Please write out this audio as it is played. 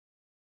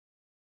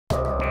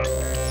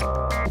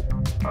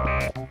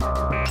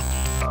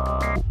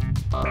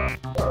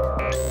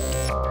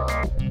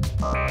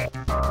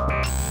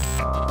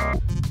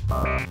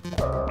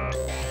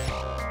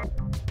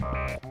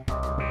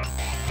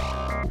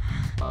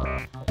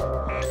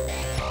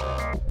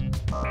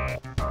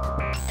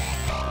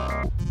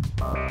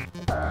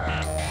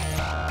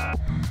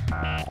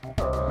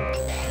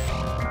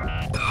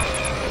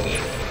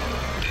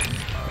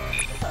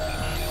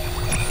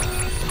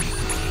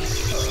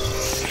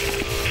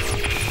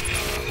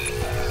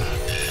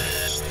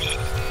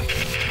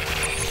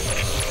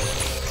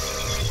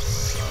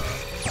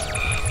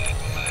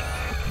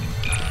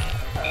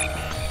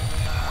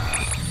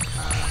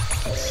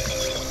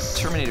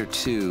Terminator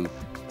 2,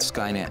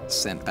 Skynet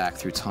sent back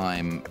through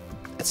time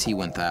a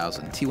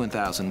T-1000.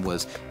 T-1000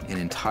 was an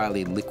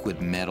entirely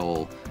liquid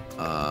metal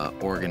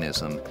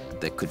organism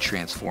that could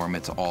transform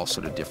into all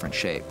sort of different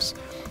shapes.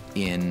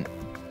 In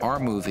our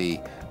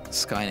movie,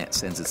 Skynet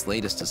sends its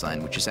latest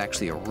design, which is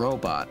actually a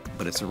robot,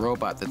 but it's a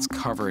robot that's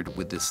covered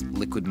with this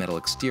liquid metal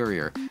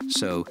exterior,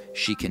 so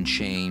she can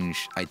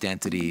change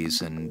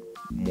identities and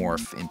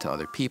morph into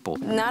other people.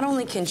 Not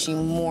only can she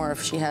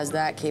morph, she has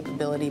that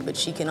capability, but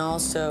she can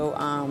also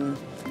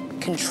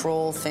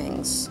control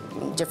things,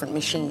 different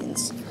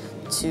machines,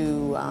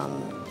 to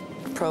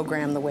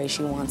program the way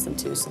she wants them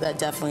to. So that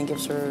definitely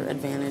gives her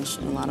advantage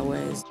in a lot of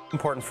ways.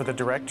 Important for the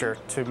director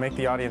to make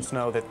the audience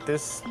know that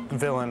this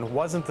villain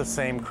wasn't the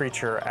same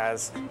creature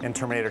as in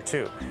Terminator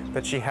 2,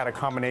 that she had a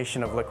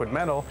combination of liquid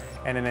metal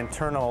and an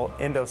internal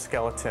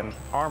endoskeleton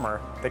armor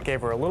that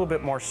gave her a little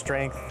bit more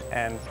strength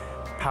and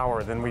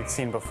power than we'd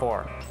seen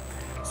before.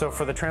 So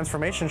for the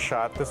transformation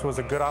shot, this was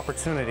a good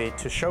opportunity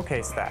to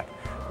showcase that.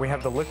 We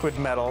have the liquid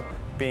metal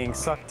being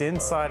sucked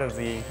inside of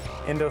the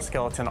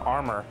endoskeleton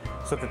armor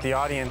so that the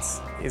audience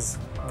is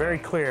very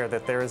clear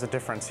that there is a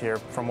difference here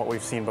from what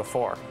we've seen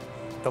before.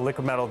 The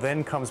liquid metal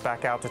then comes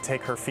back out to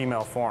take her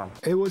female form.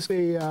 It was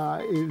a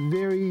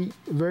very,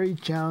 very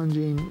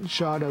challenging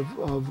shot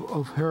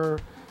of her,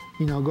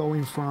 you know,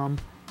 going from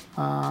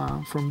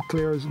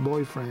Claire's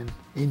boyfriend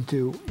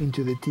into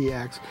the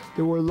TX.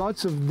 There were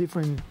lots of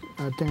different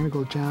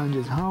technical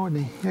challenges. How in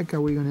the heck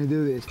are we going to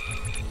do this?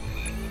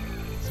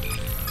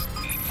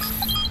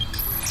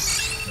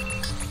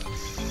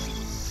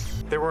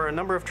 There were a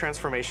number of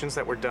transformations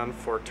that were done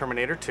for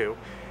Terminator 2,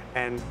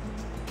 and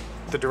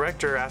the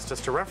director asked us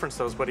to reference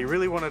those, but he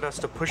really wanted us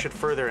to push it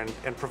further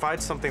and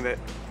provide something that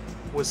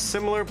was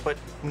similar but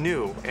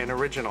new and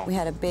original. We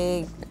had a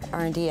big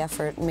R&D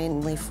effort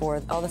mainly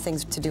for all the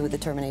things to do with the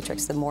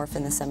Terminatrix, the morph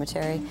in the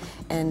cemetery,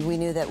 and we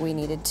knew that we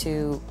needed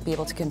to be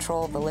able to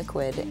control the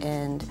liquid,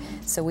 and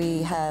so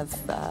we have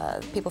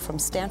people from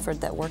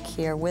Stanford that work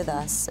here with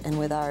us and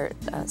with our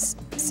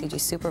CG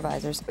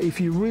supervisors.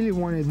 If you really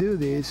want to do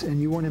this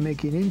and you want to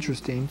make it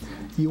interesting,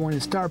 you want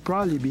to start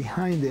probably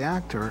behind the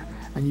actor,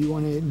 and you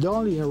want to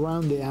dolly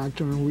around the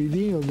actor and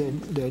reveal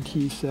that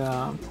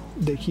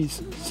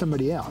he's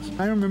somebody else.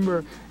 I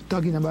remember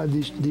talking about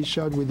this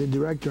shot with the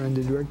director, and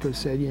the director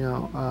said, you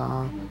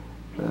know,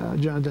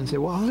 Jonathan said,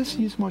 well, let's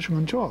use motion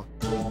control.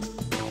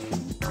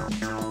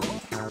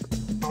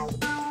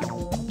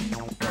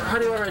 How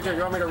do you want me to do?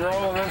 You want me to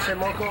roll and then say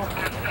Moco?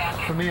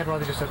 For me, I'd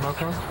rather just say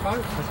Moco.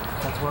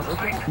 That's what.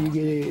 Okay. You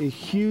get a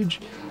huge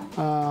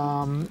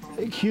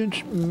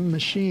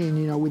machine,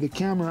 you know, with a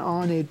camera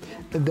on it,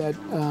 that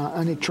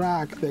on a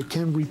track that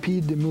can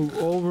repeat the move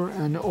over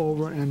and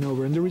over and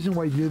over. And the reason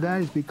why you do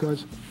that is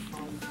because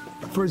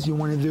first you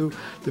want to do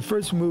the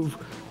first move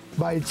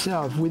by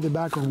itself with the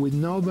background with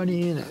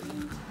nobody in it.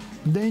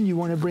 Then you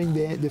want to bring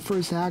the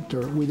first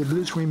actor with the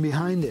blue screen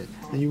behind it,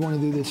 and you want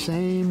to do the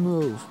same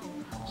move.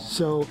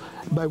 So,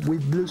 but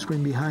with blue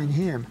screen behind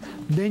him.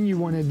 Then you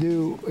want to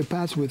do a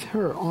pass with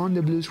her on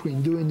the blue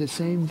screen doing the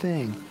same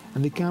thing.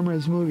 And the camera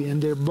is moving,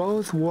 and they're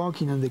both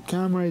walking, and the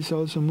camera is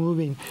also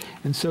moving,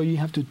 and so you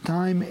have to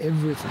time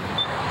everything.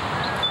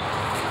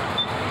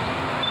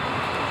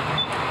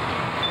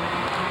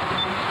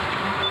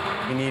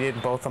 We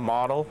needed both a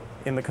model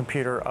in the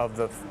computer of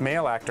the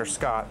male actor,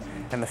 Scott,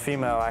 and the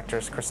female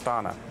actress,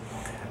 Kristana.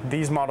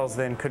 These models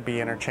then could be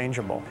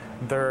interchangeable.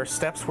 Their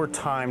steps were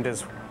timed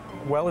as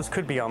well as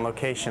could be on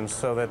location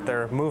so that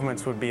their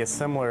movements would be as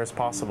similar as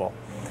possible.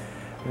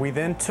 We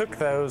then took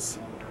those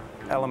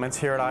elements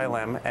here at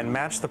ILM and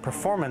match the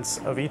performance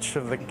of each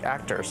of the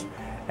actors,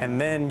 and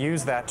then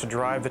use that to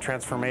drive the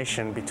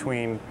transformation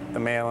between the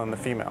male and the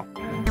female.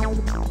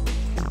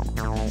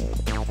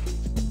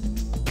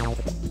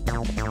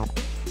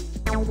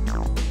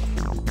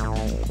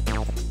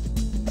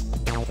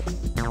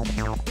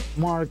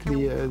 Mark,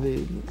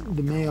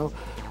 the male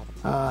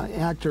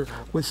actor,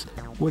 was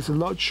a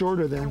lot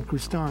shorter than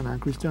Kristana.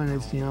 Kristana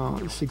is, you know,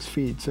 6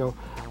 feet. So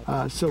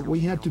we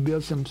had to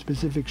build some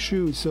specific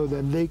shoes so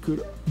that they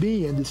could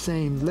be at the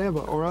same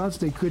level, or else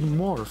they couldn't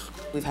morph.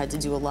 We've had to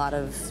do a lot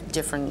of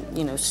different,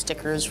 you know,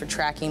 stickers for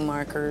tracking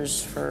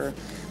markers, for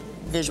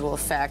visual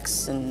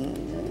effects and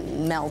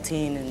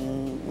melting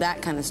and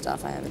that kind of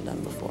stuff I haven't done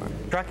before.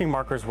 Tracking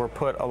markers were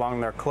put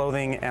along their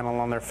clothing and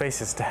along their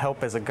faces to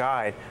help as a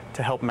guide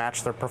to help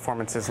match their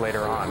performances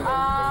later on.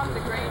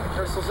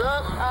 Crystals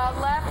up.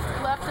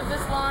 Left of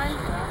this line.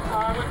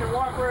 We can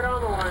walk right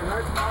on the line.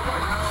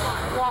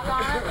 Walk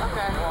on it?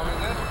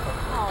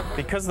 Okay.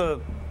 Because the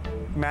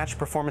match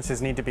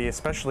performances need to be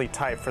especially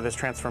tight for this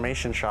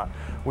transformation shot,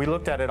 we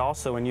looked at it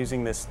also in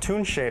using this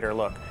toon shader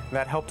look.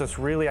 That helped us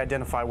really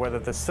identify whether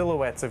the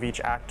silhouettes of each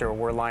actor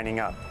were lining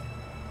up.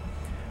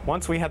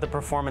 Once we had the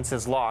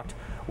performances locked,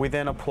 we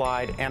then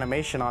applied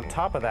animation on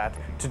top of that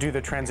to do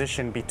the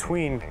transition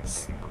between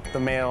the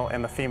male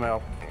and the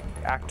female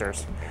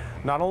actors.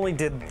 Not only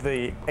did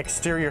the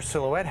exterior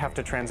silhouette have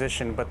to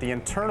transition, but the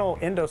internal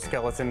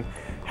endoskeleton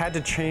had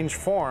to change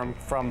form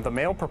from the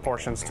male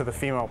proportions to the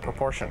female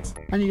proportions.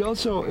 And it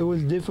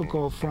was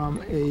difficult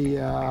from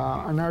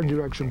an art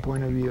direction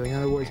point of view. In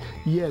other words,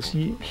 yes,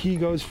 he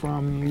goes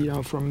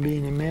from, from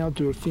being a male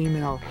to a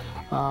female.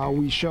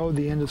 We show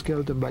the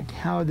endoskeleton, but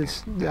how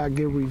does that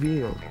get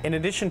revealed? In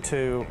addition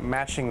to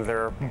matching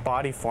their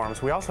body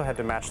forms, we also had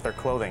to match their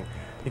clothing.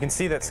 You can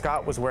see that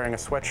Scott was wearing a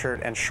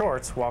sweatshirt and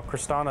shorts, while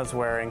Kristana's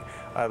wearing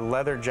a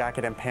leather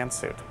jacket and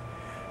pantsuit.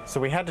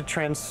 So we had to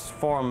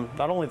transform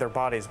not only their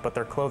bodies, but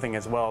their clothing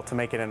as well to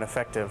make it an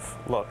effective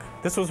look.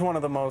 This was one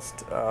of the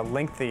most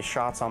lengthy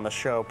shots on the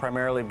show,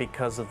 primarily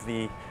because of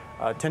the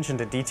attention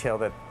to detail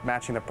that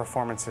matching the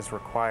performances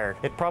required.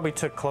 It probably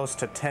took close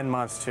to 10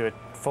 months to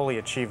fully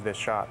achieve this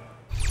shot.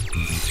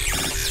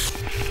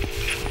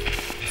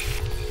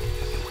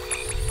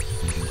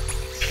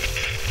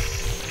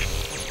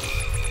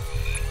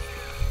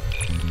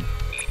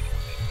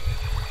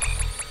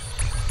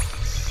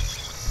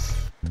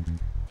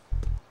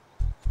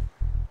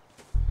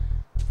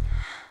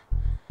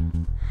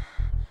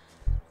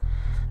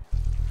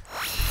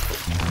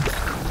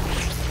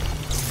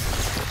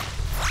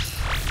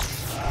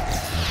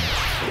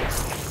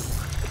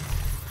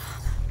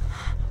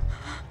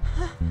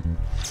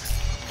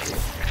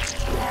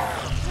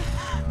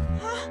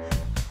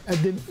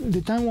 At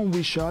the time when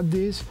we shot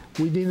this,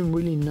 we didn't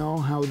really know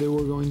how they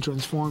were going to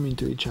transform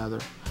into each other.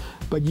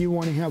 But you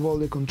want to have all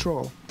the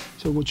control.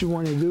 So what you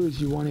want to do is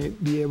you want to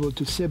be able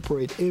to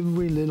separate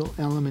every little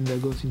element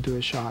that goes into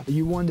a shot.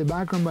 You want the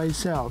background by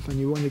itself, and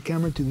you want the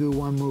camera to do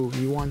one move.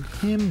 You want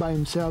him by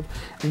himself,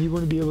 and you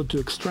want to be able to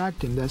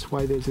extract him. That's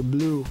why there's a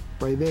blue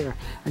right there.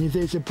 And if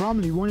there's a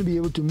problem, you want to be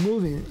able to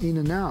move him in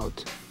and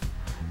out.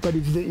 But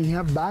if you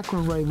have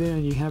background right there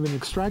and you haven't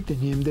extracted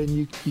him, then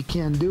you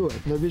can't do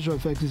it. The visual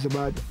effects is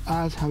about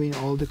us having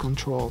all the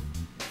control.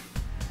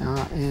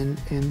 And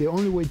the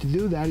only way to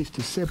do that is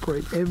to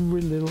separate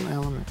every little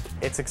element.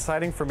 It's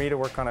exciting for me to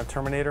work on a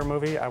Terminator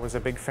movie. I was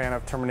a big fan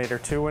of Terminator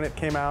 2 when it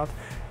came out,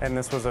 and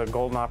this was a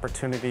golden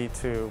opportunity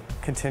to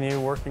continue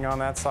working on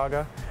that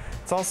saga.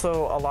 It's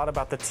also a lot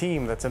about the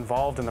team that's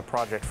involved in the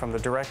project, from the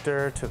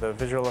director to the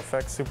visual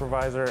effects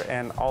supervisor,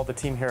 and all the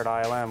team here at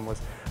ILM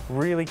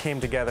really came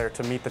together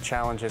to meet the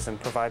challenges and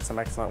provide some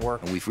excellent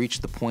work. We've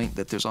reached the point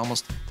that there's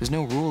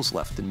no rules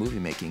left in movie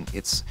making.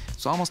 It's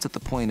almost at the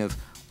point of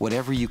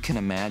whatever you can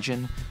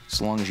imagine,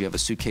 so long as you have a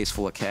suitcase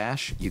full of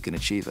cash, you can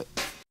achieve it.